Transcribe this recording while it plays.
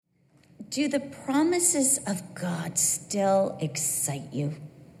Do the promises of God still excite you?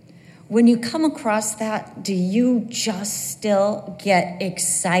 When you come across that, do you just still get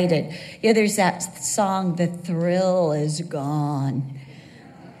excited? Yeah, there's that song, "The Thrill Is Gone."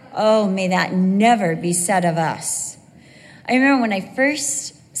 Oh, may that never be said of us. I remember when I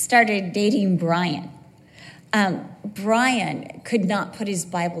first started dating Brian. Brian could not put his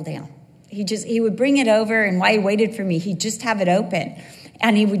Bible down. He would bring it over, and while he waited for me, he'd just have it open,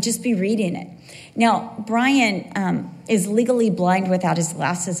 and he would just be reading it. Now, Brian is legally blind without his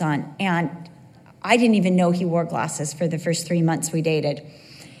glasses on, and I didn't even know he wore glasses for the first 3 months we dated.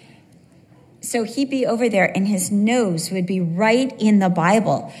 So he'd be over there, and his nose would be right in the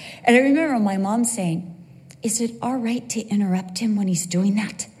Bible. And I remember my mom saying, "Is it all right to interrupt him when he's doing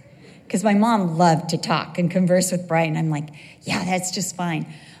that?" Because my mom loved to talk and converse with Brian. I'm like, yeah, that's just fine.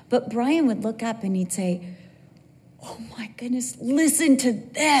 But Brian would look up and he'd say, "Oh my goodness, listen to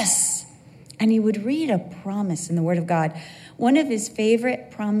this." And he would read a promise in the Word of God. One of his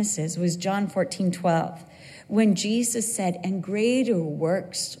favorite promises was John 14:12, when Jesus said, "And greater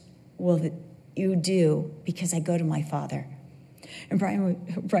works will you do because I go to my Father." And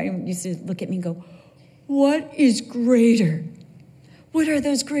Brian used to look at me and go, "What is greater? What are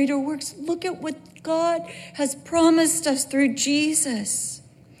those greater works? Look at what God has promised us through Jesus."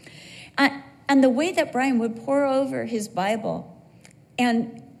 And the way that Brian would pour over his Bible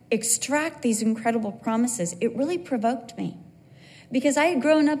and extract these incredible promises, it really provoked me. Because I had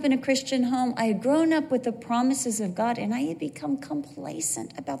grown up in a Christian home. I had grown up with the promises of God, and I had become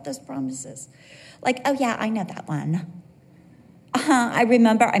complacent about those promises. Like, oh yeah, I know that one. I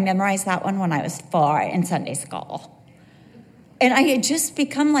remember I memorized that one when I was 4 in Sunday school. And I had just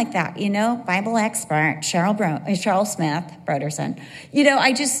become like that, Bible expert, Cheryl Smith, Broderson.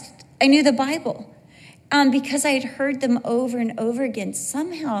 I knew the Bible. Because I had heard them over and over again,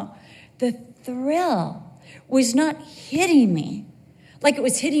 somehow the thrill was not hitting me like it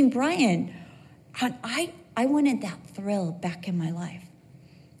was hitting Brian. And I wanted that thrill back in my life.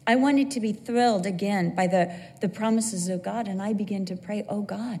 I wanted to be thrilled again by the promises of God. And I began to pray, "Oh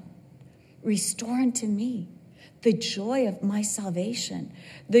God, restore unto me the joy of my salvation,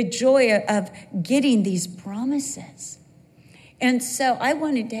 the joy of getting these promises." And so I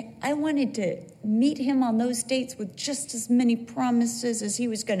wanted to meet him on those dates with just as many promises as he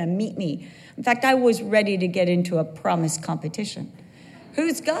was going to meet me. In fact, I was ready to get into a promise competition.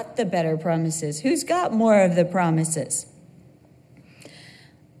 Who's got the better promises? Who's got more of the promises?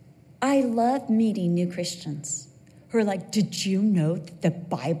 I love meeting new Christians who are like, "Did you know that the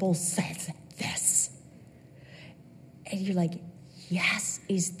Bible says this?" And you're like, yes,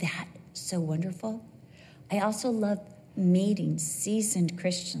 is that so wonderful? I also love meeting seasoned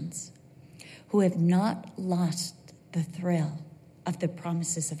Christians who have not lost the thrill of the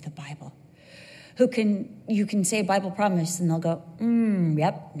promises of the Bible. You can say a Bible promise and they'll go,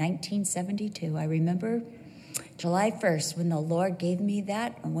 yep, 1972. I remember July 1st when the Lord gave me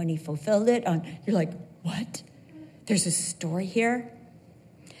that and when he fulfilled it. You're like, what? There's a story here?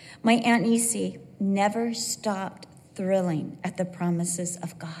 My Aunt Nisi never stopped thrilling at the promises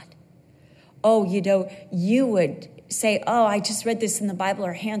of God. Oh, you would say, "Oh, I just read this in the Bible,"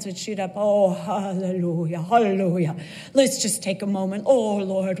 her hands would shoot up. "Oh, hallelujah, hallelujah. Let's just take a moment. Oh,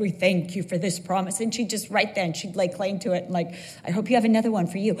 Lord, we thank you for this promise." And she'd just right then, she'd lay claim to it. And I hope you have another one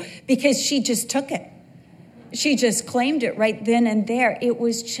for you. Because she just took it. She just claimed it right then and there. It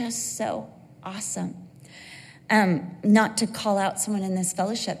was just so awesome. Not to call out someone in this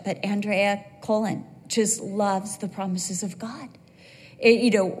fellowship, but Andrea Colin just loves the promises of God.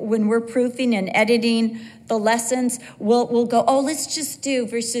 When we're proofing and editing the lessons, we'll go, "Oh, let's just do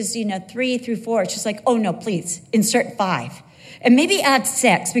verses, 3 through 4. It's just like, "Oh no, please insert 5. And maybe add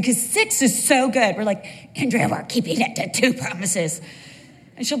 6 because 6 is so good." We're like, "Andrea, we're keeping it to 2 promises."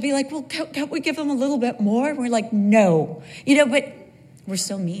 And she'll be like, "Well, can't we give them a little bit more?" And we're like, "No." But we're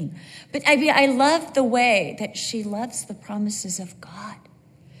so mean. But I love the way that she loves the promises of God.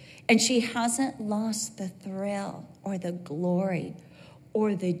 And she hasn't lost the thrill or the glory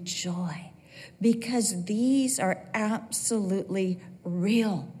or the joy, because these are absolutely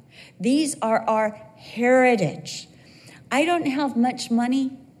real. These are our heritage. I don't have much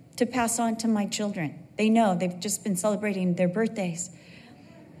money to pass on to my children. They know they've just been celebrating their birthdays.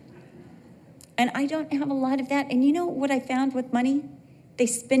 And I don't have a lot of that. And you know what I found with money? They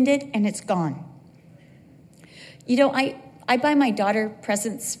spend it and it's gone. I buy my daughter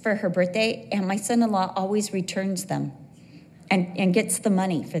presents for her birthday, and my son-in-law always returns them and gets the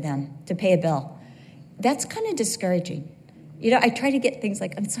money for them to pay a bill. That's kind of discouraging. I try to get things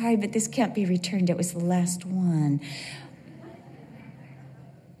like, "I'm sorry, but this can't be returned. It was the last one."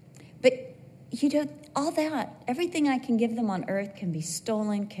 But, all that, everything I can give them on earth can be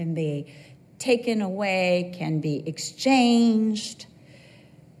stolen, can be taken away, can be exchanged,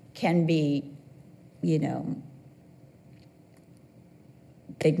 can be,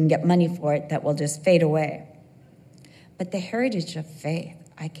 they can get money for it that will just fade away. But the heritage of faith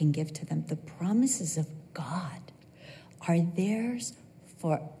I can give to them, the promises of God are theirs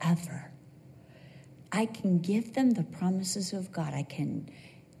forever. I can give them the promises of God. I can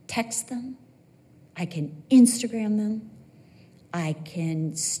text them. I can Instagram them. I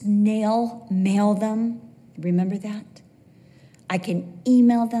can snail mail them. Remember that? I can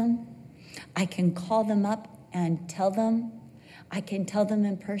email them. I can call them up and tell them. I can tell them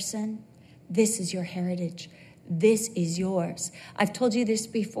in person, this is your heritage. This is yours. I've told you this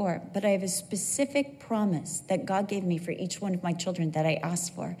before, but I have a specific promise that God gave me for each one of my children that I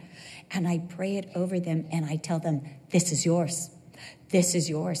asked for. And I pray it over them and I tell them, this is yours. This is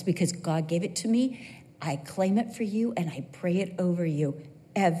yours because God gave it to me. I claim it for you and I pray it over you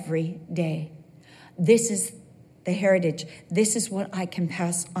every day. This is the heritage. This is what I can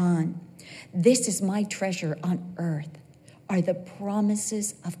pass on. This is my treasure on earth. Are the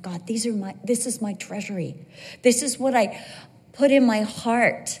promises of God. This is my treasury. This is what I put in my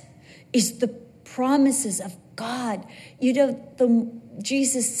heart, is the promises of God.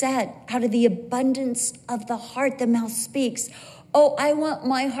 Jesus said, out of the abundance of the heart, the mouth speaks. Oh, I want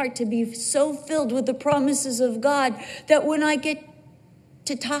my heart to be so filled with the promises of God that when I get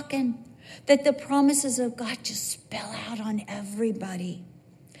to talking, that the promises of God just spill out on everybody.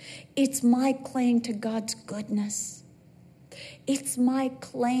 It's my claim to God's goodness. It's my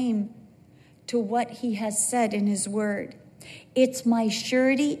claim to what he has said in his word. It's my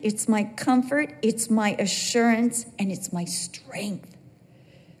surety, it's my comfort, it's my assurance, and it's my strength.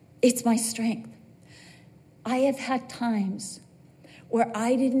 It's my strength. I have had times where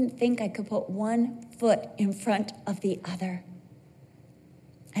I didn't think I could put one foot in front of the other.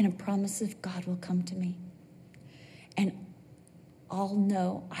 And a promise of God will come to me. And I'll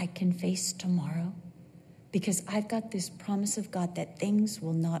know I can face tomorrow. Because I've got this promise of God that things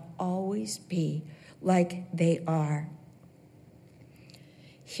will not always be like they are.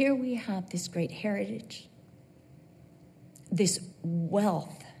 Here we have this great heritage, this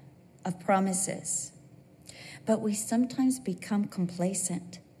wealth of promises. But we sometimes become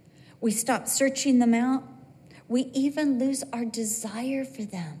complacent. We stop searching them out. We even lose our desire for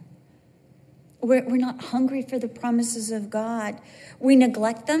them. We're not hungry for the promises of God. We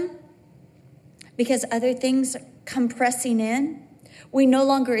neglect them. Because other things come pressing in. We no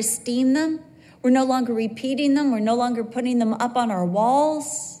longer esteem them. We're no longer repeating them. We're no longer putting them up on our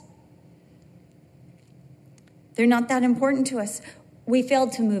walls. They're not that important to us. We fail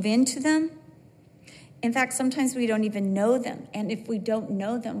to move into them. In fact, sometimes we don't even know them. And if we don't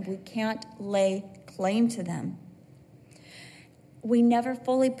know them, we can't lay claim to them. We never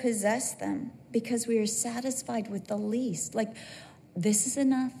fully possess them because we are satisfied with the least. Like, this is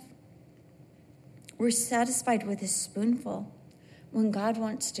enough. We're satisfied with a spoonful when God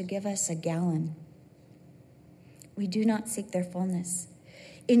wants to give us a gallon. We do not seek their fullness.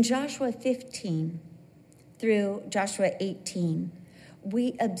 In Joshua 15 through Joshua 18,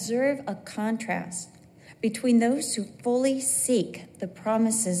 we observe a contrast between those who fully seek the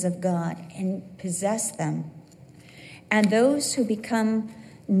promises of God and possess them, and those who become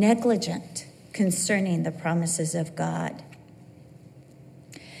negligent concerning the promises of God.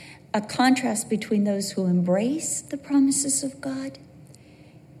 A contrast between those who embrace the promises of God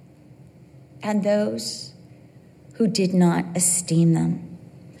and those who did not esteem them.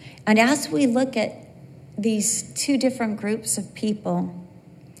 And as we look at these two different groups of people,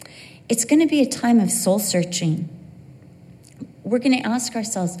 it's going to be a time of soul searching. We're going to ask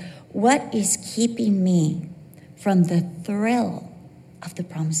ourselves, what is keeping me from the thrill of the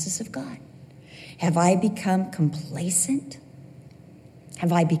promises of God? Have I become complacent?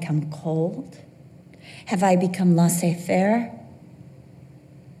 Have I become cold? Have I become laissez-faire?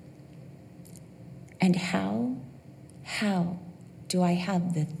 And how do I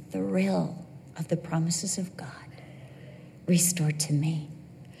have the thrill of the promises of God restored to me?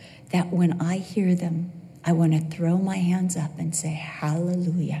 That when I hear them, I want to throw my hands up and say,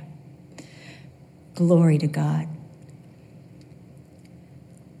 hallelujah. Glory to God.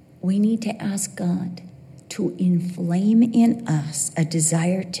 We need to ask God to inflame in us a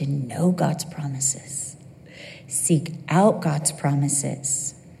desire to know God's promises, seek out God's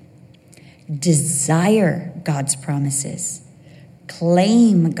promises, desire God's promises,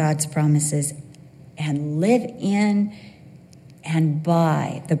 claim God's promises, and live in and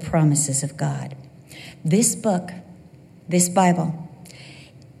by the promises of God. This book, this Bible,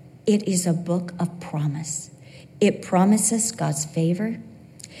 it is a book of promise. It promises God's favor.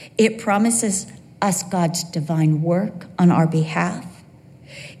 It promises us God's divine work on our behalf.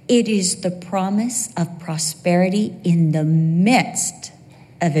 It is the promise of prosperity in the midst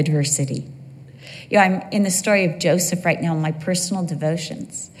of adversity. I'm in the story of Joseph right now in my personal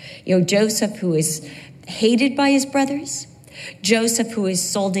devotions. Joseph, who is hated by his brothers. Joseph, who is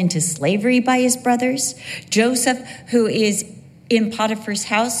sold into slavery by his brothers. Joseph, who is in Potiphar's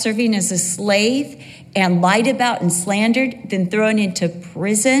house serving as a slave and lied about and slandered, then thrown into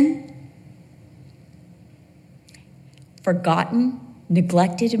prison, forgotten,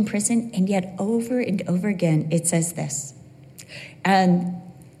 neglected in prison, and yet over and over again it says this. And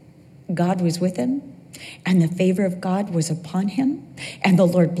God was with him, and the favor of God was upon him, and the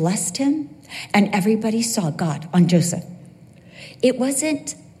Lord blessed him, and everybody saw God on Joseph. It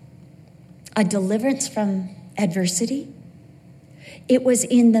wasn't a deliverance from adversity. It was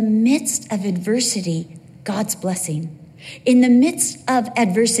in the midst of adversity, God's blessing. In the midst of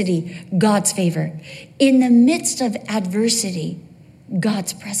adversity, God's favor. In the midst of adversity,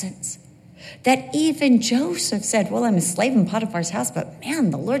 God's presence. That even Joseph said, well, I'm a slave in Potiphar's house, but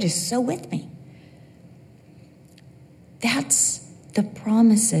man, the Lord is so with me. That's the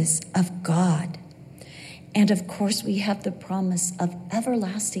promises of God. And of course, we have the promise of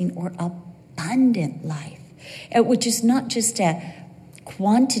everlasting or abundant life, which is not just a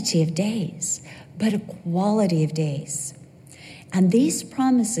quantity of days, but a quality of days. And these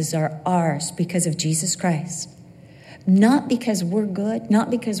promises are ours because of Jesus Christ. Not because we're good, not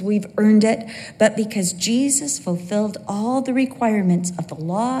because we've earned it, but because Jesus fulfilled all the requirements of the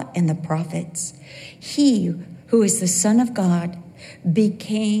law and the prophets. He, who is the Son of God,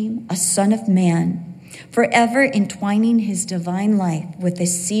 became a Son of Man, forever entwining his divine life with the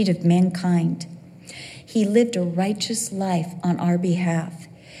seed of mankind. He lived a righteous life on our behalf,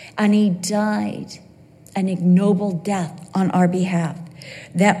 and he died an ignoble death on our behalf,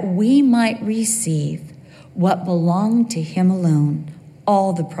 that we might receive what belonged to him alone,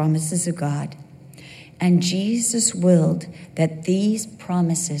 all the promises of God. And Jesus willed that these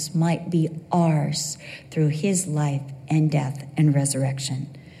promises might be ours through his life and death and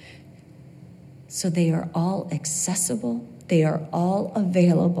resurrection. So they are all accessible, they are all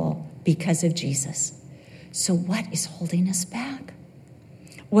available because of Jesus. So what is holding us back?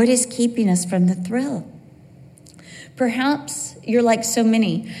 What is keeping us from the thrill? Perhaps you're like so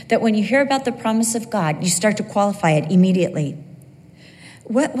many that when you hear about the promise of God, you start to qualify it immediately.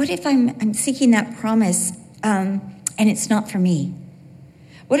 What if I'm seeking that promise and it's not for me?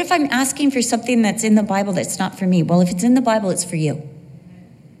 What if I'm asking for something that's in the Bible that's not for me? Well, if it's in the Bible, it's for you.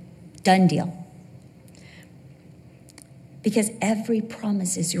 Done deal. Because every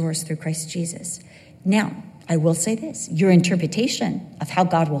promise is yours through Christ Jesus. Now, I will say this. Your interpretation of how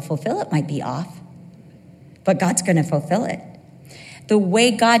God will fulfill it might be off, but God's going to fulfill it. The way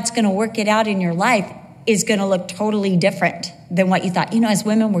God's going to work it out in your life is going to look totally different than what you thought. As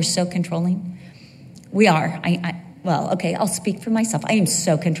women, we're so controlling. We are. I'll speak for myself. I am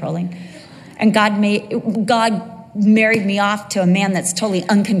so controlling. And God married me off to a man that's totally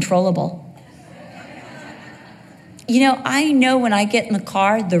uncontrollable. I know when I get in the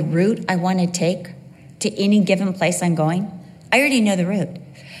car, the route I want to take to any given place I'm going. I already know the route.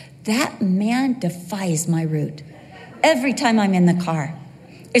 That man defies my route every time I'm in the car.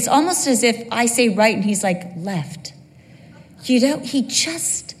 It's almost as if I say right and he's like left. Sometimes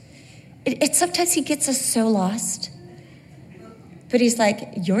he gets us so lost. But he's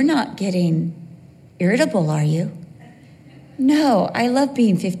like, you're not getting irritable, are you? No, I love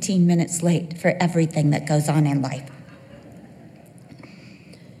being 15 minutes late for everything that goes on in life.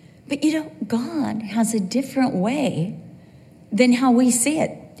 But God has a different way than how we see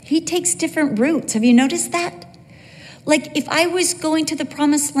it. He takes different routes. Have you noticed that? Like if I was going to the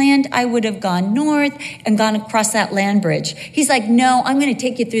promised land, I would have gone north and gone across that land bridge. He's like, no, I'm going to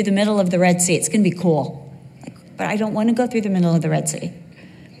take you through the middle of the Red Sea. It's going to be cool. But I don't want to go through the middle of the Red Sea.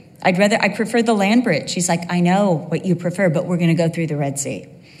 I prefer the land bridge. He's like, I know what you prefer, but we're going to go through the Red Sea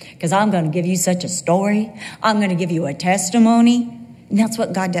because I'm going to give you such a story. I'm going to give you a testimony. And that's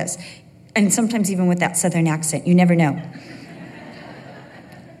what God does. And sometimes even with that Southern accent, you never know.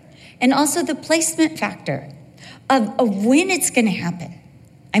 And also the placement factor of when it's going to happen.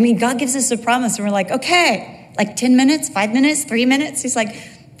 God gives us a promise and we're like, okay, like 10 minutes, 5 minutes, 3 minutes. He's like,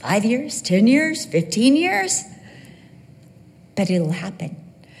 5 years, 10 years, 15 years. But it'll happen.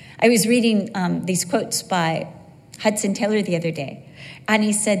 I was reading these quotes by Hudson Taylor the other day. And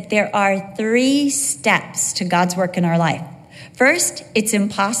he said, there are 3 steps to God's work in our life. First, it's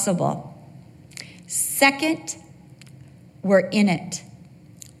impossible. Second, we're in it.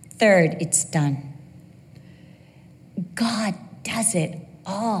 Third, it's done. God does it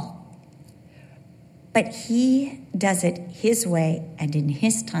all. But he does it his way and in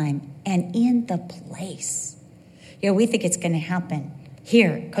his time and in the place. We think it's going to happen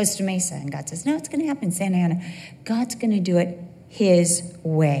here, Costa Mesa. And God says, no, it's going to happen in Santa Ana. God's going to do it his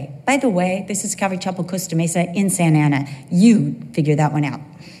way. By the way, this is Calvary Chapel, Costa Mesa in Santa Ana. You figure that one out.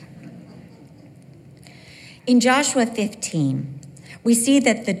 In Joshua 15, we see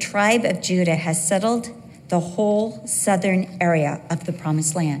that the tribe of Judah has settled the whole southern area of the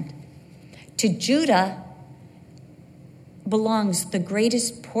Promised Land. To Judah belongs the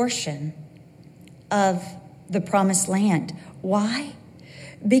greatest portion of the Promised Land. Why?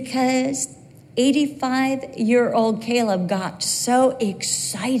 Because 85-year-old Caleb got so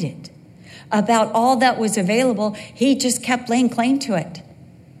excited about all that was available, he just kept laying claim to it.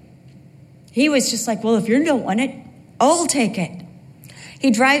 He was just like, well, if you don't want it, I'll take it. He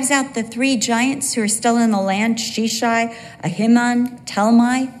drives out the 3 giants who are still in the land, Shishai, Ahiman,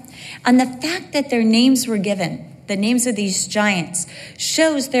 Talmai. And the fact that their names were given, the names of these giants,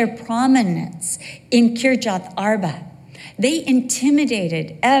 shows their prominence in Kirjath Arba. They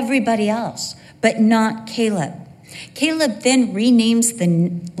intimidated everybody else, but not Caleb. Caleb then renames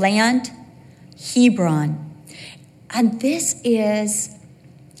the land Hebron. And this is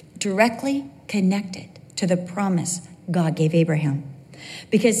directly connected to the promise God gave Abraham,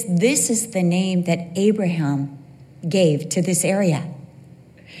 because this is the name that Abraham gave to this area.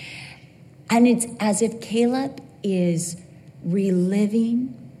 And it's as if Caleb is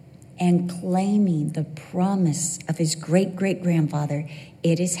reliving and claiming the promise of his great-great-grandfather.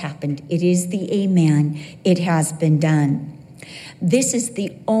 It has happened. It is the amen. It has been done. This is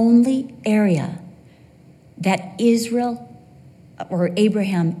the only area that Israel or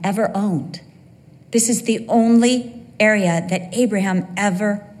Abraham ever owned. This is the only area that Abraham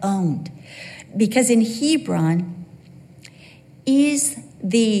ever owned. Because in Hebron is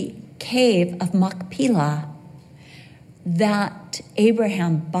the cave of Machpelah that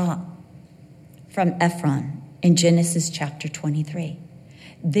Abraham bought from Ephron in Genesis chapter 23.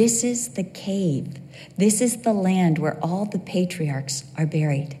 This is the cave. This is the land where all the patriarchs are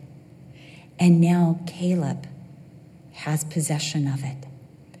buried. And now Caleb has possession of it.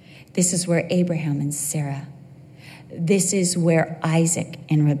 This is where Abraham and Sarah. This is where Isaac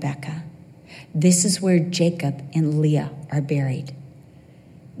and Rebekah. This is where Jacob and Leah are buried.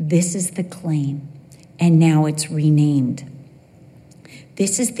 This is the claim, and now it's renamed.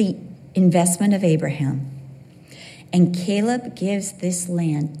 This is the investment of Abraham. And Caleb gives this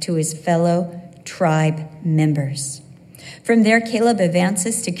land to his fellow tribe members. From there, Caleb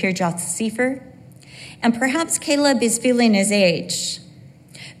advances to Kirjath Sepher. And perhaps Caleb is feeling his age,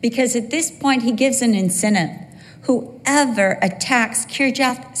 because at this point he gives an incentive. Whoever attacks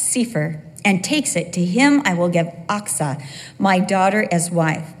Kirjath Sepher and takes it, to him I will give Achsah, my daughter, as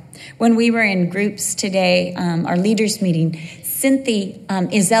wife. When we were in groups today, our leaders meeting, Cynthia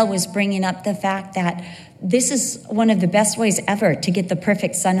Izell was bringing up the fact that this is one of the best ways ever to get the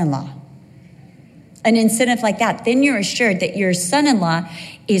perfect son-in-law. An incentive like that, then you're assured that your son-in-law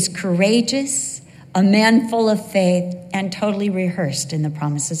is courageous, a man full of faith, and totally rehearsed in the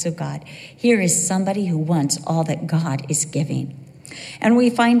promises of God. Here is somebody who wants all that God is giving. And we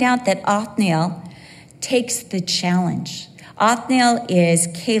find out that Othniel takes the challenge. Othniel is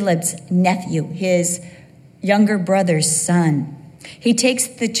Caleb's nephew, his younger brother's son. He takes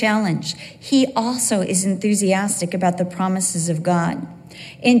the challenge. He also is enthusiastic about the promises of God.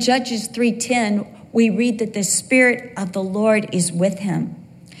 In Judges 3:10, we read that the Spirit of the Lord is with him.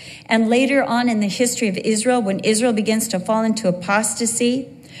 And later on in the history of Israel, when Israel begins to fall into apostasy,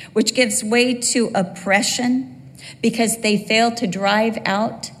 which gives way to oppression because they fail to drive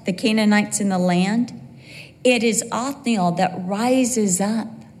out the Canaanites in the land, it is Othniel that rises up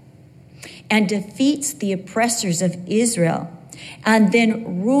and defeats the oppressors of Israel and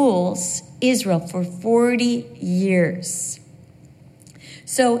then rules Israel for 40 years.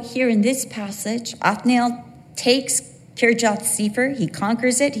 So here in this passage, Othniel takes Kirjath Sepher, he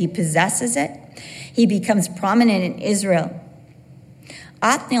conquers it, he possesses it, he becomes prominent in Israel.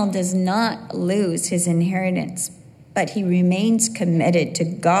 Othniel does not lose his inheritance, but he remains committed to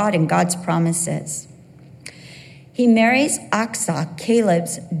God and God's promises. He marries Achsah,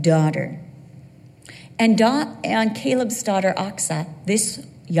 Caleb's daughter. And Caleb's daughter Achsah, this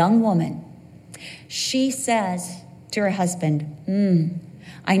young woman, she says to her husband,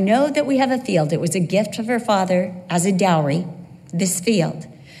 I know that we have a field. It was a gift of her father as a dowry, this field.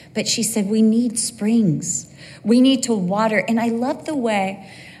 But she said, we need springs. We need to water. And I love the way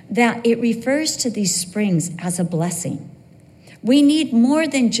that it refers to these springs as a blessing. We need more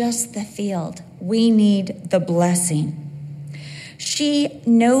than just the field. We need the blessing. She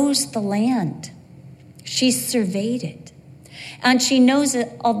knows the land. She's surveyed it. And she knows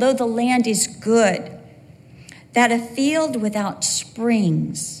that although the land is good, that a field without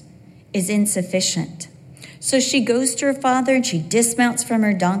springs is insufficient. So she goes to her father and she dismounts from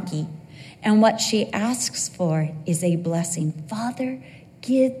her donkey. And what she asks for is a blessing. Father,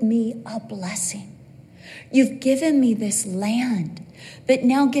 give me a blessing. You've given me this land, but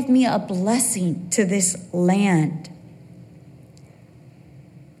now give me a blessing to this land.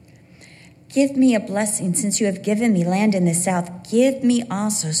 Give me a blessing since you have given me land in the south. Give me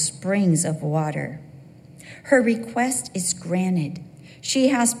also springs of water. Her request is granted. She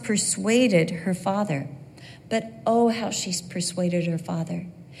has persuaded her father. But oh, how she's persuaded her father.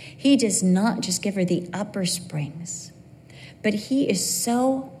 He does not just give her the upper springs, but he is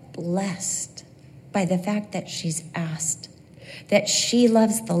so blessed by the fact that she's asked, that she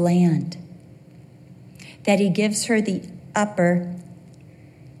loves the land, that he gives her the upper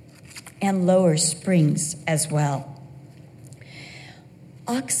and lower springs as well.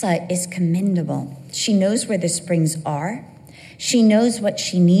 Achsah is commendable. She knows where the springs are. She knows what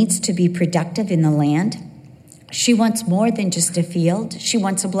she needs to be productive in the land. She wants more than just a field. She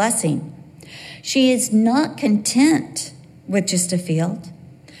wants a blessing. She is not content with just a field,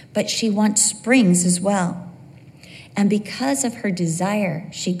 but she wants springs as well. And because of her desire,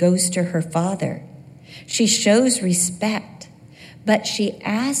 she goes to her father. She shows respect, but she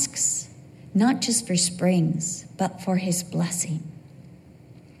asks not just for springs, but for his blessing.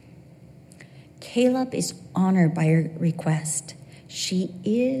 Caleb is honored by her request. She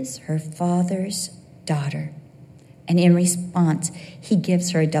is her father's daughter. And in response, he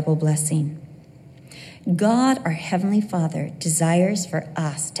gives her a double blessing. God, our Heavenly Father, desires for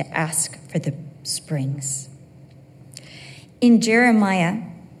us to ask for the springs. In Jeremiah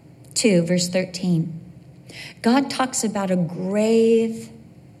 2, verse 13, God talks about a grave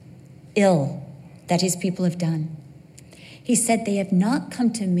ill that his people have done. He said, they have not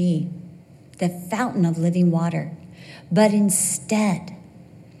come to me, the fountain of living water, but instead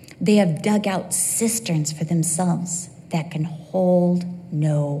they have dug out cisterns for themselves that can hold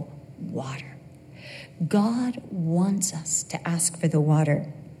no water. God wants us to ask for the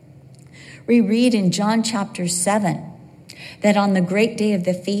water. We read in John chapter 7 that on the great day of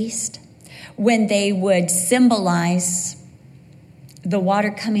the feast, when they would symbolize the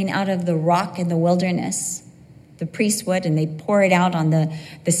water coming out of the rock in the wilderness, the priest would, and they'd pour it out on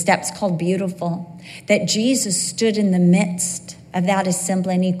the steps called Beautiful, that Jesus stood in the midst of that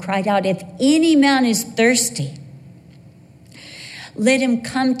assembly and he cried out, if any man is thirsty, let him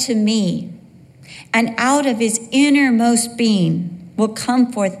come to me, and out of his innermost being will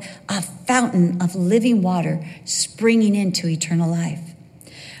come forth a fountain of living water springing into eternal life.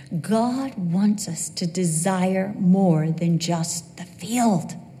 God wants us to desire more than just the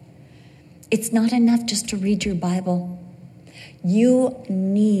field. It's not enough just to read your Bible. You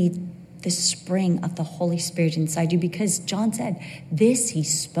need the spring of the Holy Spirit inside you, because John said this, he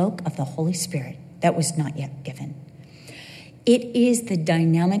spoke of the Holy Spirit that was not yet given. It is the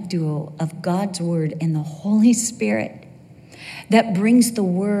dynamic duo of God's word and the Holy Spirit that brings the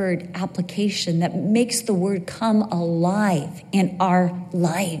word application, that makes the word come alive in our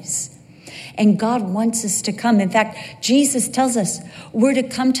lives. And God wants us to come. In fact, Jesus tells us we're to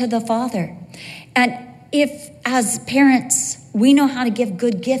come to the Father. And if, as parents, we know how to give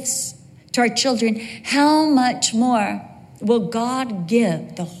good gifts to our children, how much more will God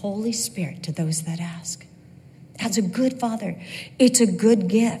give the Holy Spirit to those that ask? As a good father, it's a good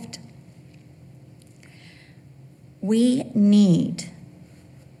gift. We need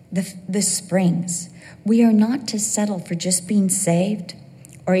the springs. We are not to settle for just being saved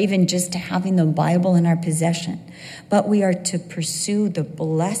or even just having the Bible in our possession, but we are to pursue the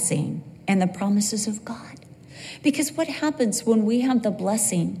blessing and the promises of God. Because what happens when we have the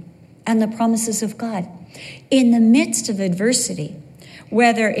blessing and the promises of God? In the midst of adversity,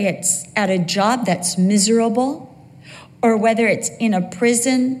 whether it's at a job that's miserable or whether it's in a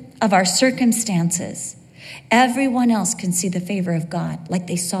prison of our circumstances, everyone else can see the favor of God, like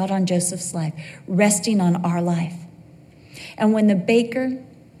they saw it on Joseph's life, resting on our life. And when the baker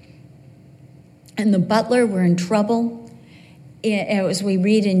and the butler were in trouble, as we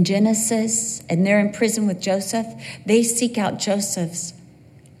read in Genesis, and they're in prison with Joseph, they seek out Joseph's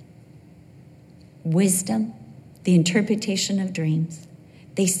wisdom, the interpretation of dreams.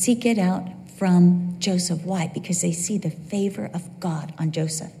 They seek it out from Joseph. Why? Because they see the favor of God on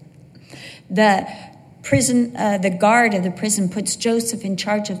Joseph. The guard of the prison puts Joseph in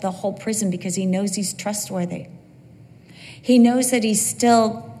charge of the whole prison because he knows he's trustworthy. He knows that he's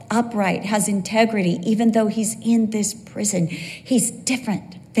still upright, has integrity, even though he's in this prison. He's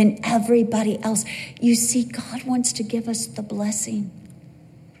different than everybody else. You see, God wants to give us the blessing.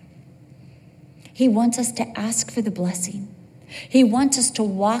 He wants us to ask for the blessing. He wants us to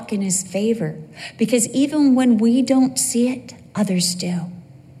walk in his favor, because even when we don't see it, others do.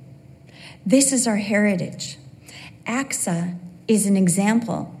 This is our heritage. Asa is an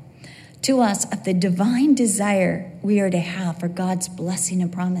example to us of the divine desire we are to have for God's blessing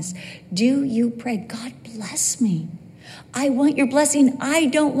and promise. Do you pray, God, bless me? I want your blessing. I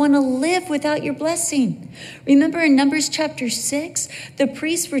don't want to live without your blessing. Remember in Numbers chapter 6, the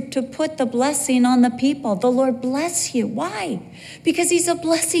priests were to put the blessing on the people. The Lord bless you. Why? Because he's a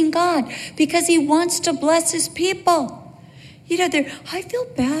blessing God. Because he wants to bless his people. You know, I feel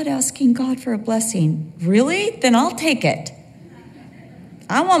bad asking God for a blessing. Really? Then I'll take it.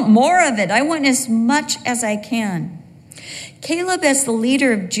 I want more of it. I want as much as I can. Caleb, as the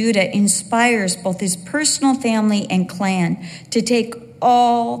leader of Judah, inspires both his personal family and clan to take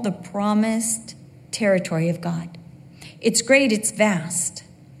all the promised territory of God. It's great, it's vast,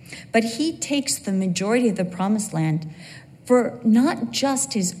 but he takes the majority of the promised land for not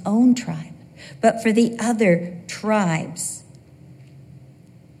just his own tribe, but for the other tribes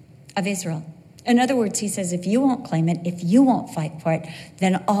of Israel. In other words, he says, if you won't claim it, if you won't fight for it,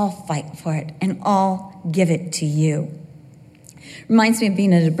 then I'll fight for it and I'll give it to you. Reminds me of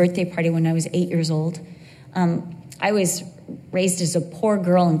being at a birthday party when I was 8 years old. I was raised as a poor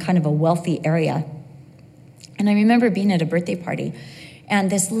girl in kind of a wealthy area. And I remember being at a birthday party, and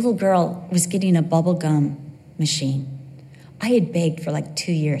this little girl was getting a bubble gum machine. I had begged for like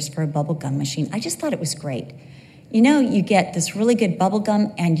 2 years for a bubble gum machine. I just thought it was great. You know, you get this really good bubble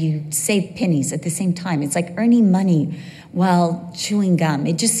gum and you save pennies at the same time. It's like earning money while chewing gum.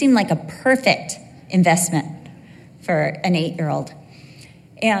 It just seemed like a perfect investment for an 8-year-old.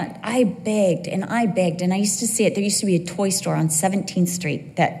 And I begged, and I begged, and I used to see it. There used to be a toy store on 17th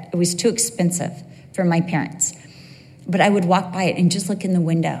Street that it was too expensive for my parents. But I would walk by it and just look in the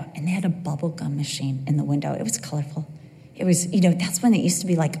window, and they had a bubble gum machine in the window. It was colorful. It was, you know, that's when it used to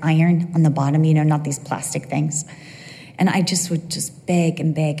be like iron on the bottom, you know, not these plastic things. And I just would just beg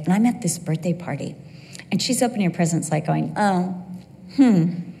and beg. And I'm at this birthday party, and she's opening her presents like going,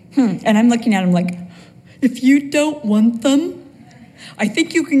 And I'm looking at him like, if you don't want them, I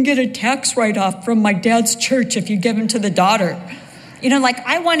think you can get a tax write-off from my dad's church if you give them to the daughter. You know, like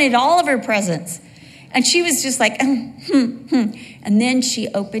I wanted all of her presents. And she was just like, And then she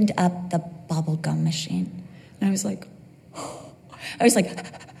opened up the bubble gum machine. And I was like,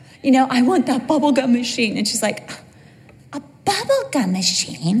 you know, I want that bubble gum machine. And she's like, a bubble gum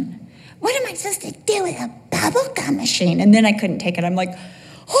machine? What am I supposed to do with a bubble gum machine? And then I couldn't take it. I'm like,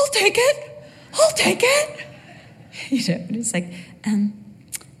 I'll take it. You know, and it's like,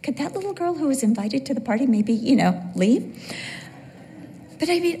 could that little girl who was invited to the party maybe, you know, leave? But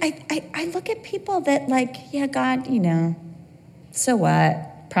I mean, I look at people that like, yeah, God, you know, so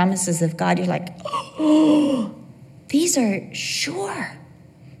what? Promises of God, you're like, oh, these are sure.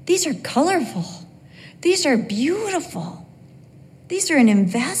 These are colorful. These are beautiful. These are an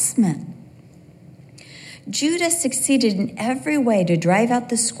investment. Judah succeeded in every way to drive out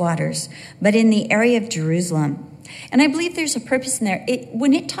the squatters, but in the area of Jerusalem. And I believe there's a purpose in there.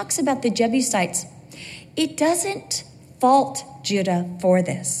 When it talks about the Jebusites, it doesn't fault Judah for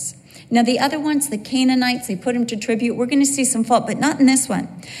this. Now, the other ones, the Canaanites, they put them to tribute. We're going to see some fault, but not in this one.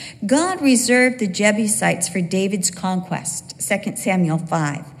 God reserved the Jebusites for David's conquest, 2 Samuel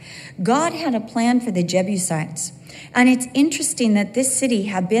 5. God had a plan for the Jebusites. And it's interesting that this city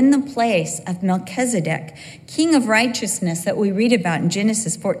had been the place of Melchizedek, king of righteousness, that we read about in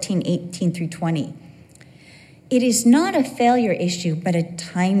Genesis 14:18 through 20. It is not a failure issue, but a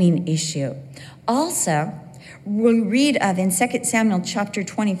timing issue. Also, we read of in 2 Samuel chapter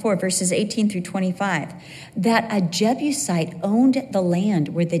 24, verses 18 through 25, that a Jebusite owned the land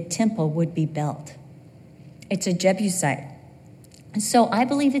where the temple would be built. It's a Jebusite. So I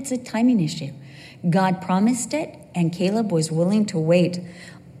believe it's a timing issue. God promised it, and Caleb was willing to wait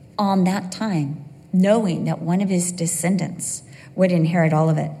on that time, knowing that one of his descendants would inherit all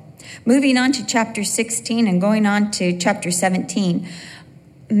of it. Moving on to chapter 16 and going on to chapter 17,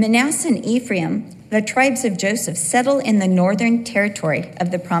 Manasseh and Ephraim, the tribes of Joseph, settle in the northern territory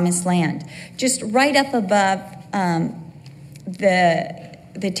of the promised land, just right up above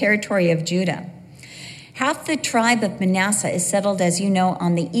the territory of Judah. Half the tribe of Manasseh is settled, as you know,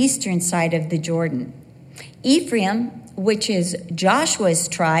 on the eastern side of the Jordan. Ephraim, which is Joshua's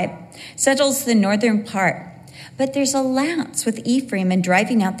tribe, settles the northern part. But there's a lance with Ephraim in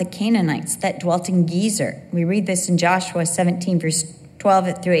driving out the Canaanites that dwelt in Gezer. We read this in Joshua 17, verse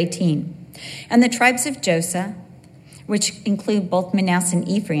 12 through 18. And the tribes of Joseph, which include both Manasseh and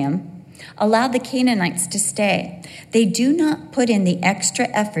Ephraim, allowed the Canaanites to stay. They do not put in the extra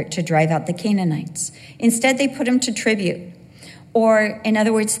effort to drive out the Canaanites. Instead, they put them to tribute. Or, in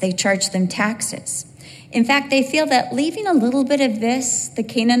other words, they charge them taxes. In fact, they feel that leaving a little bit of this, the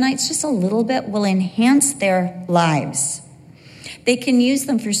Canaanites, just a little bit, will enhance their lives. They can use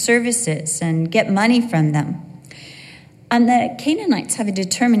them for services and get money from them. And the Canaanites have a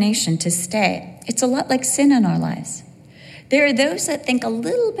determination to stay. It's a lot like sin in our lives. There are those that think a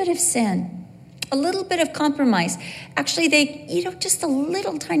little bit of sin, a little bit of compromise. Actually, they, just a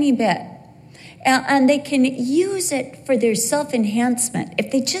little tiny bit. And they can use it for their self-enhancement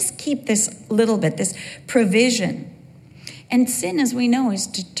if they just keep this little bit, this provision. And sin, as we know, is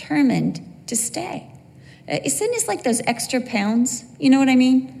determined to stay. Sin is like those extra pounds. You know what I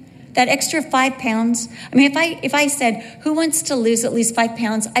mean? That extra 5 pounds. I mean, if I said, who wants to lose at least 5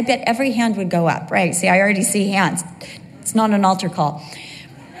 pounds? I bet every hand would go up, right? See, I already see hands. It's not an altar call.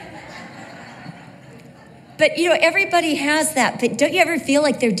 But, everybody has that. But don't you ever feel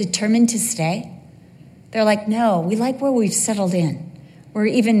like they're determined to stay? They're like, no, we like where we've settled in. We're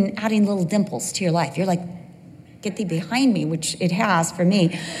even adding little dimples to your life. You're like, get thee behind me, which it has for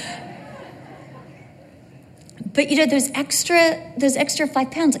me. But, those extra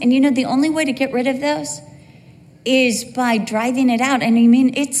 5 pounds. And, the only way to get rid of those is by driving it out. And I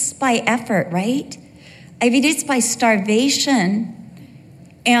mean, it's by effort, right? I mean, it's by starvation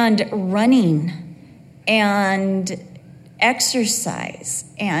and running and exercise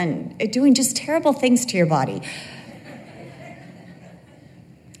and doing just terrible things to your body.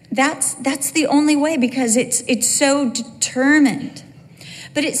 That's the only way, because it's so determined.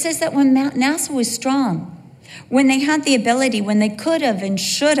 But it says that when Manasseh was strong, when they had the ability, when they could have and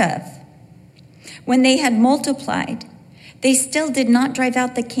should have, when they had multiplied, they still did not drive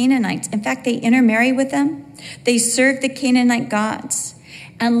out the Canaanites. In fact, they intermarried with them. They served the Canaanite gods.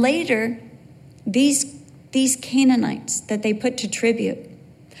 And later, these Canaanites that they put to tribute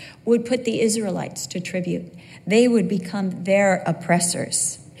would put the Israelites to tribute. They would become their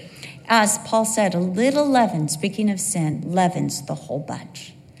oppressors. As Paul said, a little leaven, speaking of sin, leavens the whole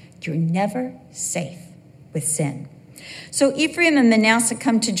bunch. You're never safe with sin. So Ephraim and Manasseh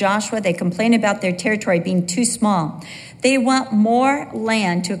come to Joshua. They complain about their territory being too small. They want more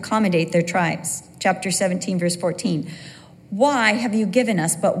land to accommodate their tribes. Chapter 17, verse 14. Why have you given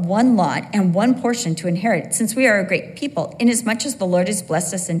us but one lot and one portion to inherit, since we are a great people, inasmuch as the Lord has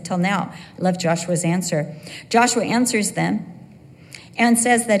blessed us until now? I love Joshua's answer. Joshua answers them and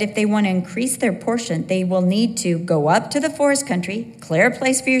says that if they want to increase their portion, they will need to go up to the forest country, clear a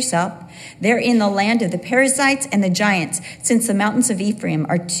place for yourself. They're in the land of the Perizzites and the giants, since the mountains of Ephraim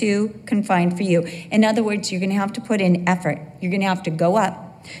are too confined for you. In other words, you're going to have to put in effort. You're going to have to go up.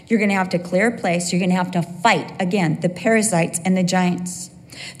 You're going to have to clear a place. You're going to have to fight, again, the Perizzites and the giants.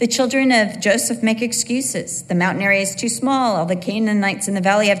 The children of Joseph make excuses. The mountain area is too small. All the Canaanites in the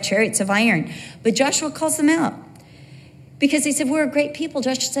valley have chariots of iron. But Joshua calls them out because he said, we're a great people.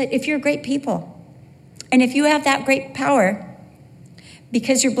 Joshua said, if you're a great people, and if you have that great power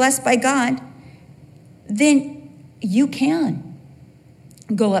because you're blessed by God, then you can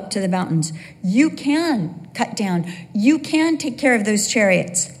go up to the mountains. You can cut down. You can take care of those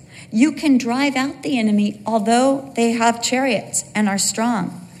chariots. You can drive out the enemy, although they have chariots and are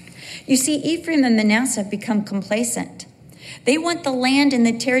strong. You see, Ephraim and Manasseh have become complacent. They want the land and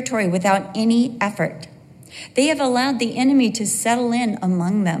the territory without any effort. They have allowed the enemy to settle in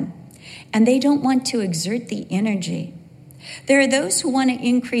among them, and they don't want to exert the energy. There are those who want to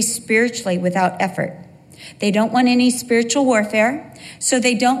increase spiritually without effort. They don't want any spiritual warfare, so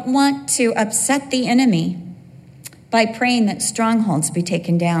they don't want to upset the enemy by praying that strongholds be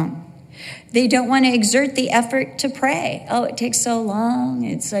taken down. They don't want to exert the effort to pray. Oh, it takes so long.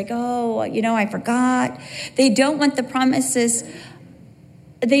 It's like, I forgot. They don't want the promises.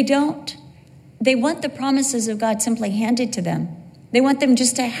 They want the promises of God simply handed to them. They want them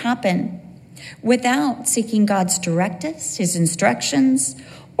just to happen without seeking God's directives, his instructions,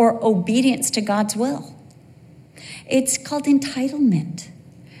 or obedience to God's will. It's called entitlement.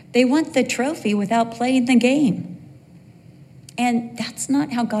 They want the trophy without playing the game. And that's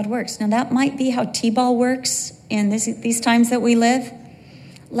not how God works. Now, that might be how T-ball works in these times that we live.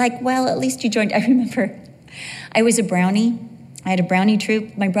 Like, well, at least you joined. I remember I was a brownie. I had a brownie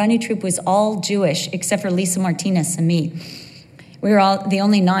troop. My brownie troop was all Jewish except for Lisa Martinez and me. We were all the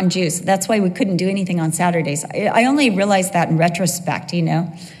only non-Jews. That's why we couldn't do anything on Saturdays. I only realized that in retrospect,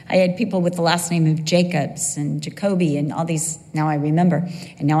 I had people with the last name of Jacobs and Jacoby and all these. Now I remember,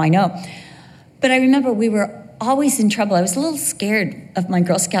 and now I know. But I remember we were always in trouble. I was a little scared of my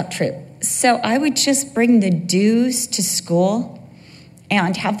Girl Scout troop. So I would just bring the dues to school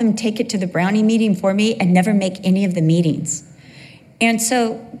and have them take it to the brownie meeting for me and never make any of the meetings. And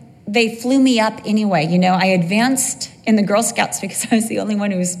so they flew me up anyway. I advanced in the Girl Scouts because I was the only one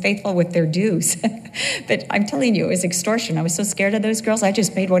who was faithful with their dues. But I'm telling you, it was extortion. I was so scared of those girls. I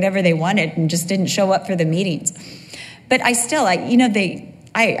just paid whatever they wanted and just didn't show up for the meetings. But I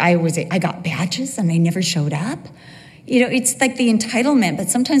got badges and they never showed up. It's like the entitlement, but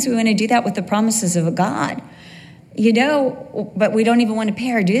sometimes we want to do that with the promises of a God. But we don't even want to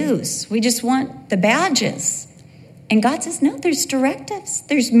pay our dues. We just want the badges. And God says, no, there's directives,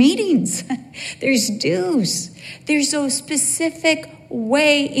 there's meetings, there's dues. There's a specific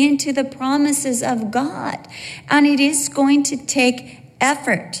way into the promises of God. And it is going to take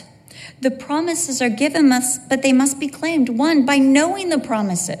effort. The promises are given us, but they must be claimed. One, by knowing the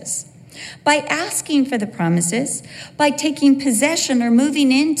promises, by asking for the promises, by taking possession or moving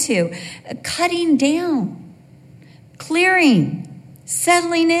into, cutting down, clearing,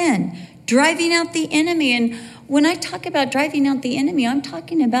 settling in, driving out the enemy. And when I talk about driving out the enemy, I'm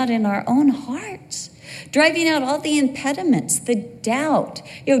talking about in our own hearts, driving out all the impediments, the doubt,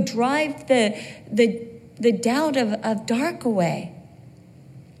 drive the doubt of dark away.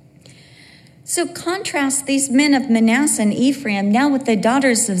 So contrast these men of Manasseh and Ephraim now with the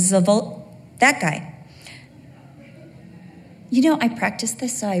daughters of Zavul, that guy. I practiced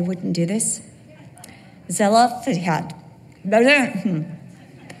this so I wouldn't do this. Zelophehad.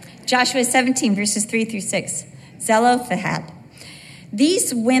 Joshua 17, verses 3 through 6. Zelophehad.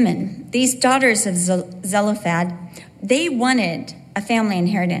 These women, these daughters of Zelophehad, they wanted a family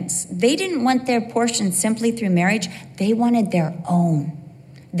inheritance. They didn't want their portion simply through marriage. They wanted their own.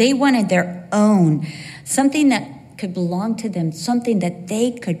 They wanted their own, something that could belong to them, something that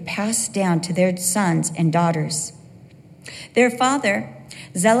they could pass down to their sons and daughters. Their father,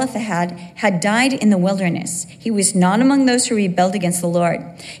 Zelophehad, had died in the wilderness. He was not among those who rebelled against the Lord.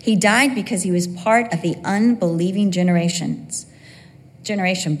 He died because he was part of the unbelieving generation.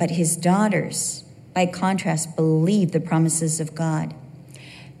 But his daughters, by contrast, believed the promises of God.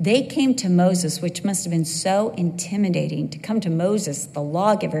 They came to Moses, which must have been so intimidating to come to Moses, the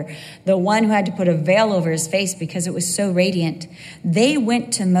lawgiver, the one who had to put a veil over his face because it was so radiant. They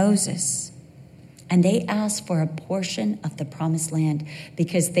went to Moses and they asked for a portion of the promised land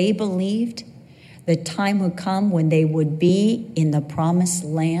because they believed the time would come when they would be in the promised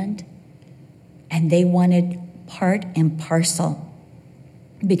land, and they wanted part and parcel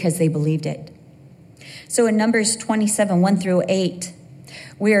because they believed it. So in Numbers 27, 1 through 8,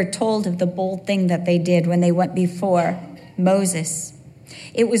 we are told of the bold thing that they did when they went before Moses.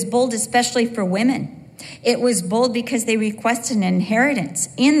 It was bold especially for women. It was bold because they requested an inheritance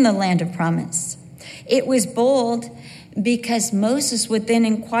in the land of promise. It was bold because Moses would then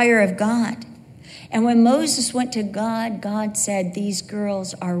inquire of God. And when Moses went to God, God said, these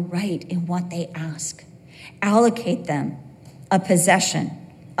girls are right in what they ask. Allocate them a possession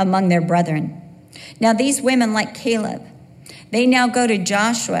among their brethren. Now these women, like Caleb, they now go to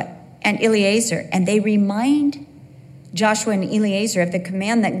Joshua and Eleazar, and they remind Joshua and Eleazar of the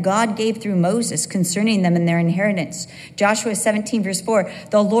command that God gave through Moses concerning them and their inheritance. Joshua 17, verse 4,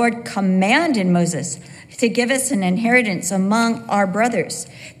 the Lord commanded Moses to give us an inheritance among our brothers.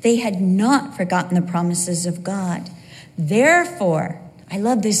 They had not forgotten the promises of God. Therefore, I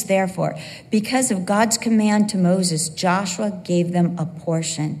love this therefore, because of God's command to Moses, Joshua gave them a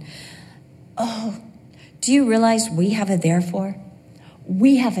portion. Oh, do you realize we have a therefore?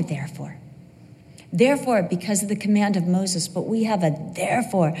 We have a therefore. Therefore, because of the command of Moses, but we have a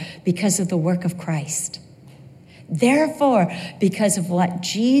therefore because of the work of Christ. Therefore, because of what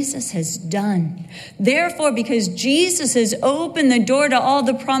Jesus has done. Therefore, because Jesus has opened the door to all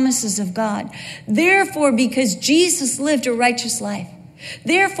the promises of God. Therefore, because Jesus lived a righteous life.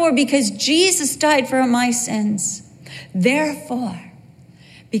 Therefore, because Jesus died for my sins. Therefore,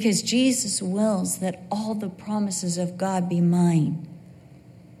 because Jesus wills that all the promises of God be mine,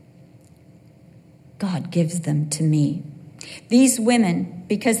 God gives them to me. These women,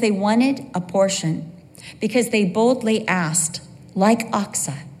 because they wanted a portion, because they boldly asked, like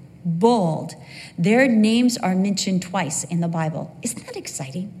Oxa, bold, their names are mentioned twice in the Bible. Isn't that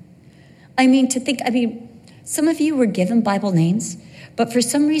exciting? Some of you were given Bible names, but for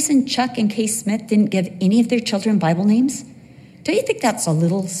some reason, Chuck and Kay Smith didn't give any of their children Bible names. Don't you think that's a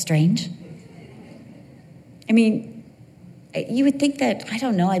little strange? You would think that, I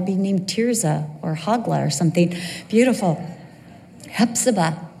don't know, I'd be named Tirzah or Hagla or something beautiful.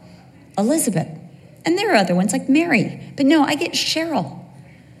 Hephzibah, Elizabeth. And there are other ones like Mary. But no, I get Cheryl.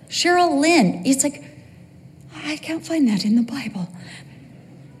 Cheryl Lynn. It's like, I can't find that in the Bible.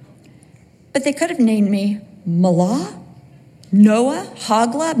 But they could have named me Malah, Noah,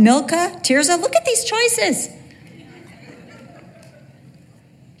 Hagla, Milcah, Tirzah. Look at these choices.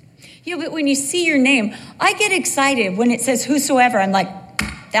 But when you see your name, I get excited when it says whosoever. I'm like,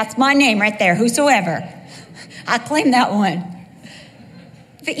 that's my name right there, whosoever. I claim that one.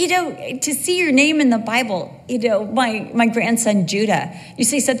 But, to see your name in the Bible, my grandson, Judah, you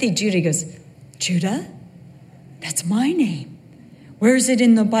say something, Judah goes, Judah? That's my name. Where is it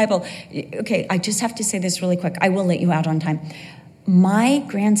in the Bible? Okay, I just have to say this really quick. I will let you out on time. My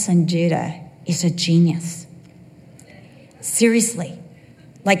grandson, Judah, is a genius. Seriously.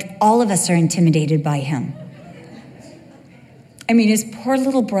 Like, all of us are intimidated by him. I mean, his poor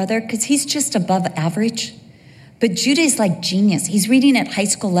little brother, because he's just above average. But Judah is like genius. He's reading at high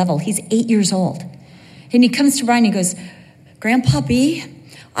school level. He's 8 years old. And he comes to Brian and he goes, Grandpa B,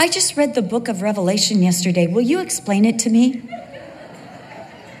 I just read the book of Revelation yesterday. Will you explain it to me?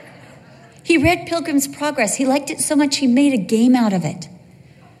 He read Pilgrim's Progress. He liked it so much he made a game out of it.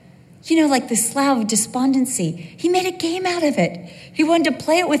 Like the Slough of Despondency. He made a game out of it. He wanted to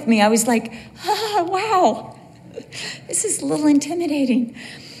play it with me. I was like, wow. This is a little intimidating.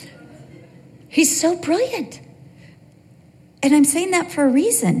 He's so brilliant. And I'm saying that for a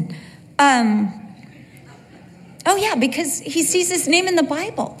reason. Because he sees his name in the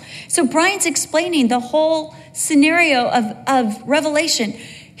Bible. So Brian's explaining the whole scenario of Revelation.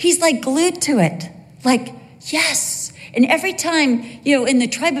 He's like glued to it. Like, yes. And every time, in the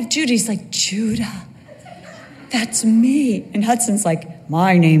tribe of Judah, he's like, Judah, that's me. And Hudson's like,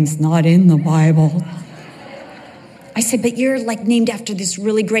 my name's not in the Bible. I said, but you're like named after this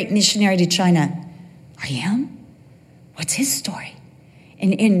really great missionary to China. I am? What's his story?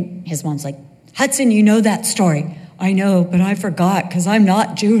 And his mom's like, Hudson, you know that story. I know, but I forgot because I'm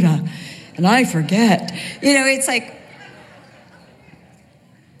not Judah. And I forget. It's like,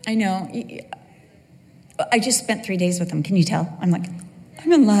 I know. I just spent 3 days with him. Can you tell? I'm like,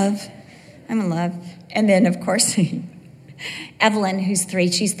 I'm in love. And then, of course, Evelyn, who's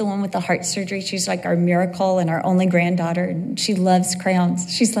 3, she's the one with the heart surgery. She's like our miracle and our only granddaughter. And she loves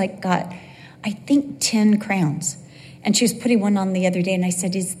crowns. She's like got, I think, 10 crowns. And she was putting one on the other day. And I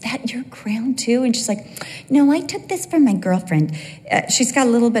said, is that your crown too? And she's like, no, I took this from my girlfriend. She's got a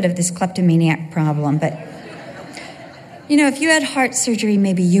little bit of this kleptomaniac problem. But, if you had heart surgery,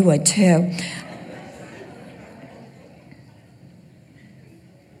 maybe you would too.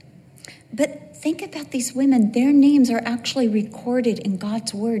 But think about these women. Their names are actually recorded in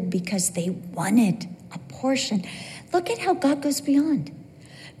God's word because they wanted a portion. Look at how God goes beyond.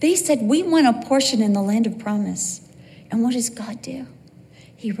 They said, we want a portion in the land of promise. And what does God do?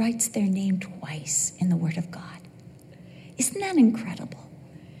 He writes their name twice in the word of God. Isn't that incredible?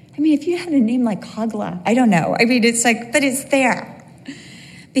 I mean, if you had a name like Hagla, I don't know. I mean, it's like, but it's there.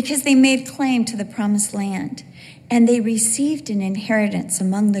 Because they made claim to the promised land. And they received an inheritance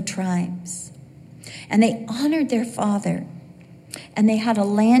among the tribes. And they honored their father. And they had a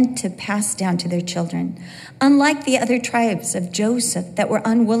land to pass down to their children. Unlike the other tribes of Joseph that were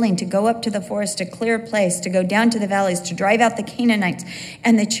unwilling to go up to the forest to clear a place, to go down to the valleys, to drive out the Canaanites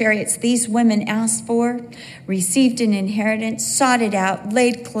and the chariots, these women asked for, received an inheritance, sought it out,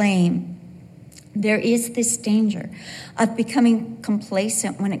 laid claim. There is this danger of becoming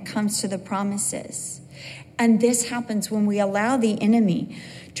complacent when it comes to the promises. And this happens when we allow the enemy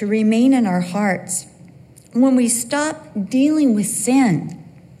to remain in our hearts. When we stop dealing with sin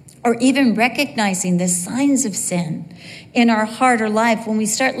or even recognizing the signs of sin in our heart or life, when we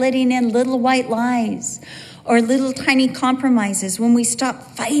start letting in little white lies or little tiny compromises, when we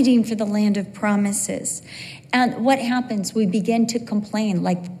stop fighting for the land of promises. And what happens? We begin to complain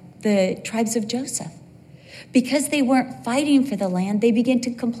like the tribes of Joseph. Because they weren't fighting for the land, they begin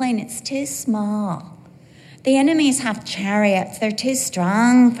to complain, it's too small. The enemies have chariots. They're too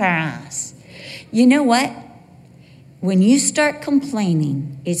strong for us. You know what? When you start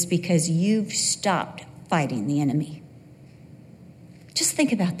complaining, it's because you've stopped fighting the enemy. Just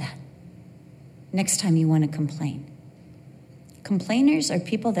think about that next time you want to complain. Complainers are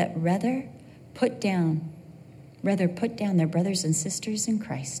people that rather put down their brothers and sisters in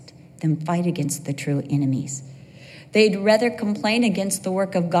Christ than fight against the true enemies. They'd rather complain against the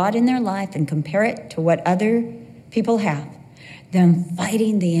work of God in their life and compare it to what other people have than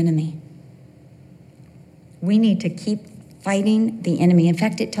fighting the enemy. We need to keep fighting the enemy. In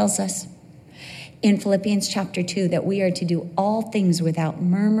fact, it tells us in Philippians chapter 2 that we are to do all things without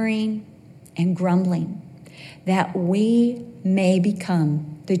murmuring and grumbling, that we may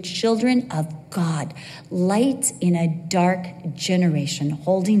become the children of God, lights in a dark generation,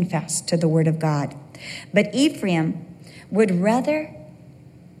 holding fast to the word of God. But Ephraim would rather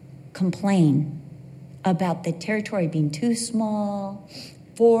complain about the territory being too small,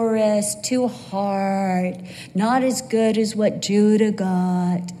 forest too hard, not as good as what Judah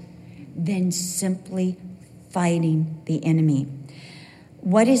got, than simply fighting the enemy.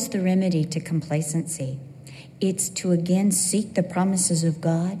 What is the remedy to complacency? It's to again seek the promises of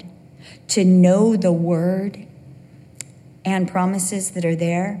God, to know the word and promises that are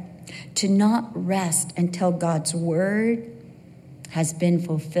there, to not rest until God's word has been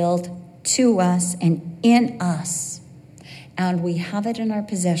fulfilled to us and in us, and we have it in our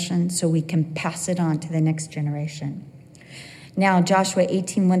possession so we can pass it on to the next generation. Now, Joshua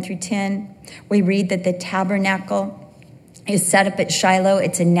 18, 1 through 10, we read that the tabernacle is set up at Shiloh.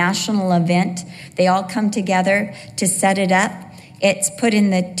 It's a national event. They all come together to set it up. It's put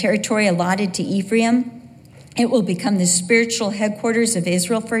in the territory allotted to Ephraim. It will become the spiritual headquarters of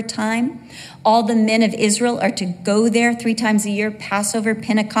Israel for a time. All the men of Israel are to go there 3 times a year, Passover,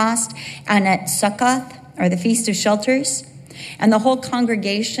 Pentecost, and at Sukkoth, or the Feast of Shelters. And the whole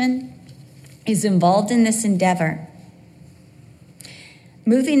congregation is involved in this endeavor.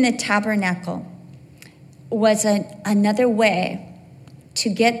 Moving the tabernacle was another way to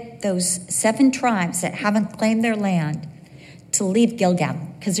get those 7 tribes that haven't claimed their land to leave Gilgal,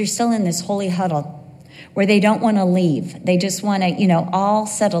 because they're still in this holy huddle where they don't want to leave. They just want to, all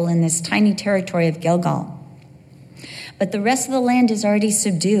settle in this tiny territory of Gilgal. But the rest of the land is already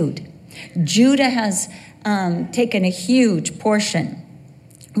subdued. Judah has taken a huge portion.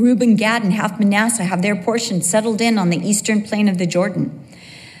 Reuben, Gad, and half Manasseh have their portion settled in on the eastern plain of the Jordan.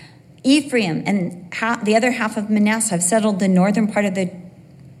 Ephraim and the other half of Manasseh have settled the northern part of the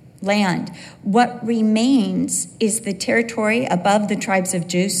land. What remains is the territory above the tribes of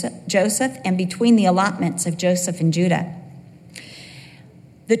Joseph and between the allotments of Joseph and Judah.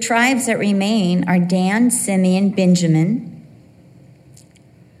 The tribes that remain are Dan, Simeon, Benjamin,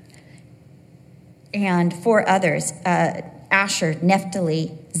 and 4 others, Asher,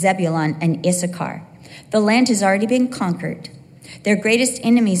 Naphtali, Zebulun, and Issachar. The land has already been conquered. Their greatest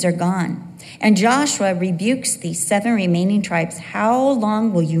enemies are gone. And Joshua rebukes these 7 remaining tribes. How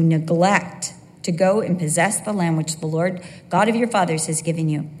long will you neglect to go and possess the land which the Lord God of your fathers has given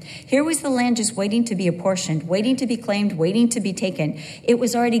you? Here was the land just waiting to be apportioned, waiting to be claimed, waiting to be taken. It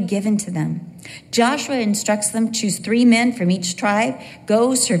was already given to them. Joshua instructs them, choose 3 men from each tribe,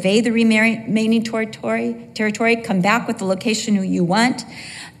 go survey the remaining territory, come back with the location who you want.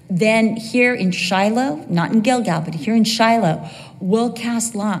 Then here in Shiloh, not in Gilgal, but here in Shiloh, we'll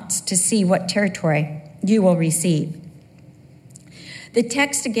cast lots to see what territory you will receive. The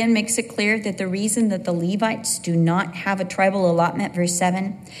text again makes it clear that the reason that the Levites do not have a tribal allotment, verse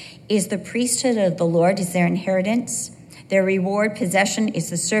 7, is the priesthood of the Lord is their inheritance. Their reward possession is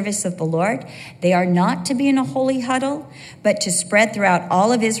the service of the Lord. They are not to be in a holy huddle, but to spread throughout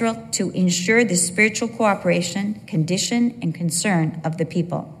all of Israel to ensure the spiritual cooperation, condition, and concern of the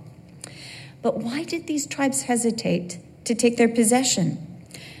people. But why did these tribes hesitate to take their possession?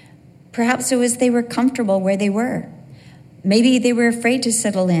 Perhaps it was they were comfortable where they were. Maybe they were afraid to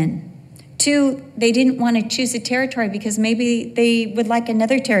settle in. 2, they didn't want to choose a territory because maybe they would like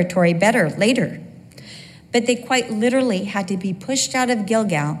another territory better later. But they quite literally had to be pushed out of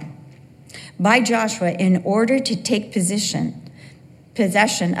Gilgal by Joshua in order to take possession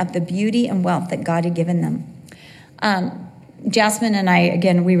of the beauty and wealth that God had given them. Jasmine and I,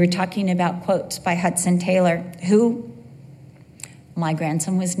 again, we were talking about quotes by Hudson Taylor, who my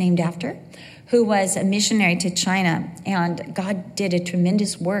grandson was named after, who was a missionary to China. And God did a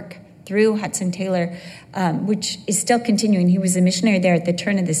tremendous work through Hudson Taylor, which is still continuing. He was a missionary there at the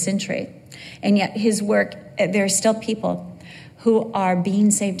turn of the century. And yet his work, there are still people who are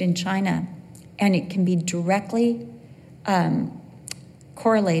being saved in China. And it can be directly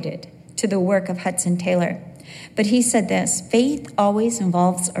correlated to the work of Hudson Taylor. But he said this: faith always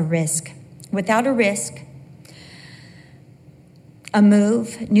involves a risk. Without a risk, a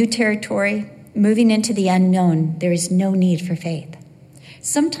move, new territory, moving into the unknown, there is no need for faith.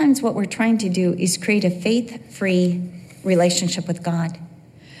 Sometimes what we're trying to do is create a faith-free relationship with God.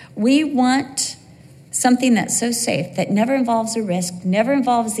 We want something that's so safe, that never involves a risk, never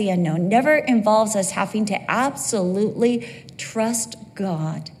involves the unknown, never involves us having to absolutely trust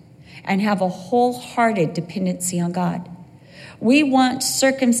God and have a wholehearted dependency on God. We want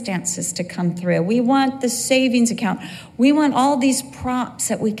circumstances to come through. We want the savings account. We want all these props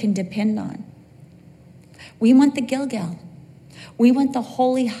that we can depend on. We want the Gilgal. We want the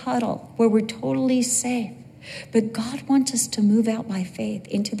holy huddle where we're totally safe. But God wants us to move out by faith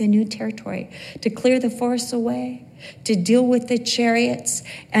into the new territory, to clear the forests away, to deal with the chariots,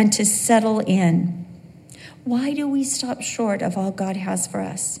 and to settle in. Why do we stop short of all God has for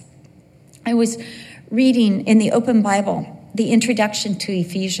us? I was reading in the Open Bible the introduction to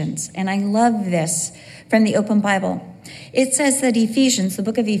Ephesians, and I love this from the Open Bible. It says that Ephesians, the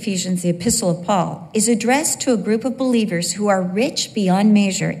book of Ephesians, the epistle of Paul, is addressed to a group of believers who are rich beyond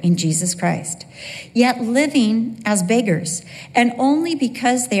measure in Jesus Christ, yet living as beggars, and only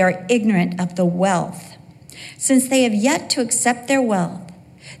because they are ignorant of the wealth. Since they have yet to accept their wealth,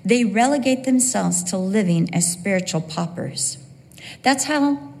 they relegate themselves to living as spiritual paupers. That's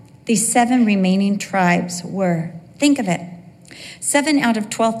how the 7 remaining tribes were. Think of it. 7 out of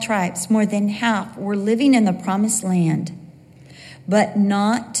 12 tribes, more than half, were living in the promised land, but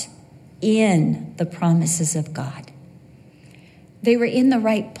not in the promises of God. They were in the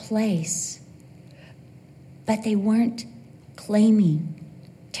right place, but they weren't claiming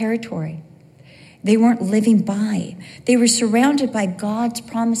territory. They weren't living by. They were surrounded by God's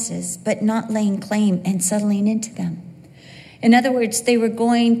promises, but not laying claim and settling into them. In other words, they were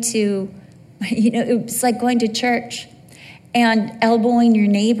going to, it was like going to church and elbowing your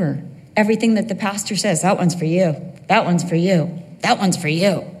neighbor. Everything that the pastor says, that one's for you. That one's for you. That one's for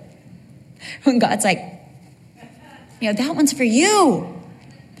you. When God's like, that one's for you.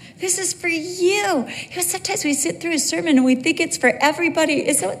 This is for you. Sometimes we sit through a sermon and we think it's for everybody.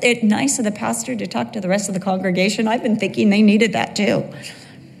 Isn't it nice of the pastor to talk to the rest of the congregation? I've been thinking they needed that too.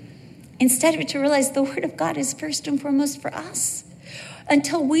 Instead of to realize the word of God is first and foremost for us.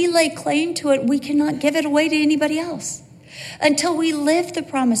 Until we lay claim to it, we cannot give it away to anybody else. Until we live the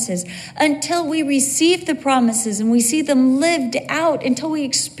promises, until we receive the promises and we see them lived out, until we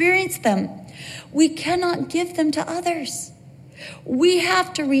experience them, we cannot give them to others. We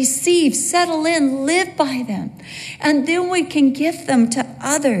have to receive, settle in, live by them, and then we can give them to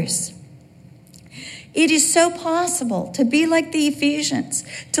others. It is so possible to be like the Ephesians,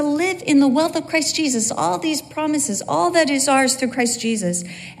 to live in the wealth of Christ Jesus, all these promises, all that is ours through Christ Jesus,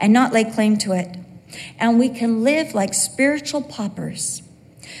 and not lay claim to it. And we can live like spiritual paupers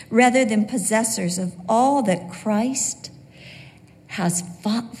rather than possessors of all that Christ has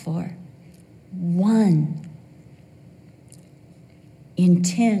fought for, won,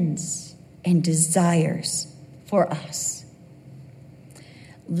 intends, and desires for us.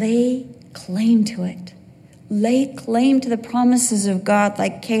 Lay claim to it. Lay claim to the promises of God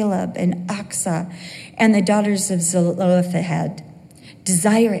like Caleb and Achsah and the daughters of Zelophehad.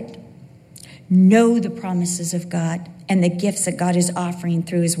 Desire it. Know the promises of God and the gifts that God is offering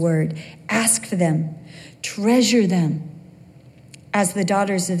through his word. Ask for them. Treasure them as the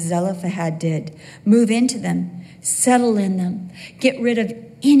daughters of Zelophehad did. Move into them. Settle in them. Get rid of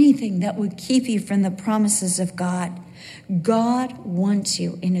anything that would keep you from the promises of God. God wants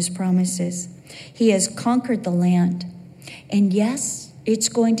you in his promises. He has conquered the land. And yes, it's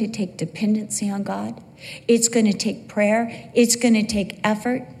going to take dependency on God. It's going to take prayer. It's going to take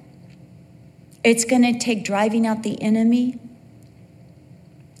effort. It's going to take driving out the enemy.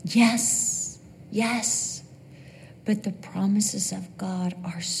 Yes, yes. But the promises of God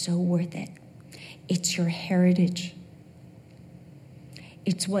are so worth it. It's your heritage.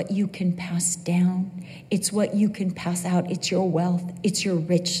 It's what you can pass down. It's what you can pass out. It's your wealth. It's your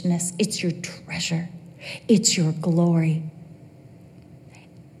richness. It's your treasure. It's your glory.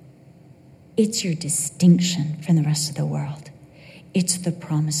 It's your distinction from the rest of the world. It's the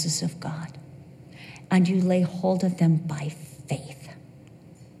promises of God. And you lay hold of them by faith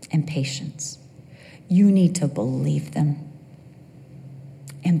and patience. You need to believe them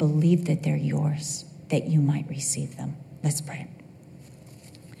and believe that they're yours, that you might receive them. Let's pray.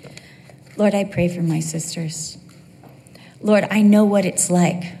 Lord, I pray for my sisters. Lord, I know what it's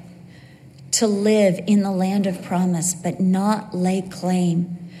like to live in the land of promise, but not lay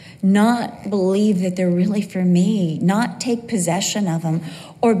claim, not believe that they're really for me, not take possession of them,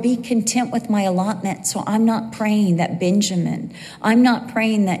 or be content with my allotment. So I'm not praying that Benjamin, I'm not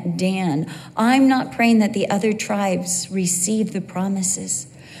praying that Dan, I'm not praying that the other tribes receive the promises.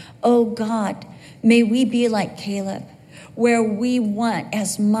 Oh God, may we be like Caleb, where we want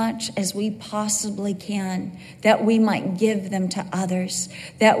as much as we possibly can, that we might give them to others,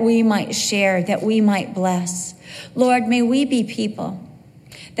 that we might share, that we might bless. Lord, may we be people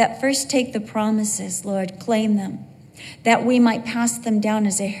that first take the promises, Lord, claim them, that we might pass them down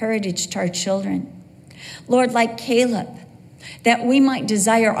as a heritage to our children. Lord, like Caleb, that we might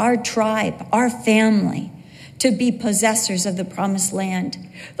desire our tribe, our family, to be possessors of the promised land.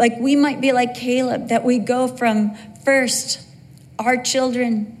 Like we might be like Caleb, that we go from first our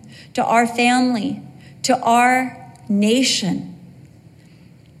children to our family to our nation.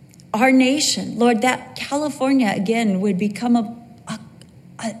 Our nation, Lord, that California again would become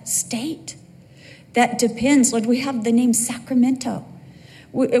a state that depends. Lord, we have the name Sacramento.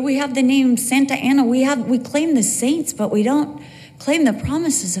 We have the name Santa Ana. We claim the saints, but we don't claim the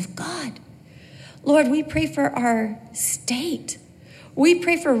promises of God. Lord, we pray for our state. We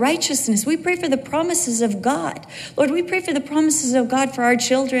pray for righteousness. We pray for the promises of God. Lord, we pray for the promises of God for our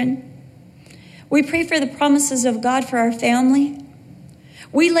children. We pray for the promises of God for our family.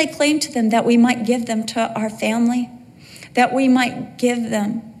 We lay claim to them that we might give them to our family, that we might give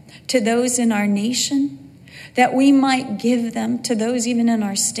them to those in our nation, that we might give them to those even in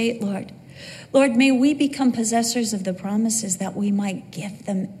our state, Lord. Lord, may we become possessors of the promises that we might give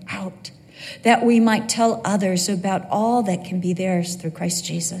them out, that we might tell others about all that can be theirs through Christ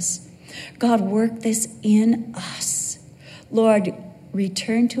Jesus. God, work this in us. Lord,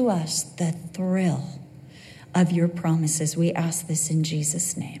 return to us the thrill of your promises. We ask this in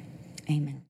Jesus' name. Amen.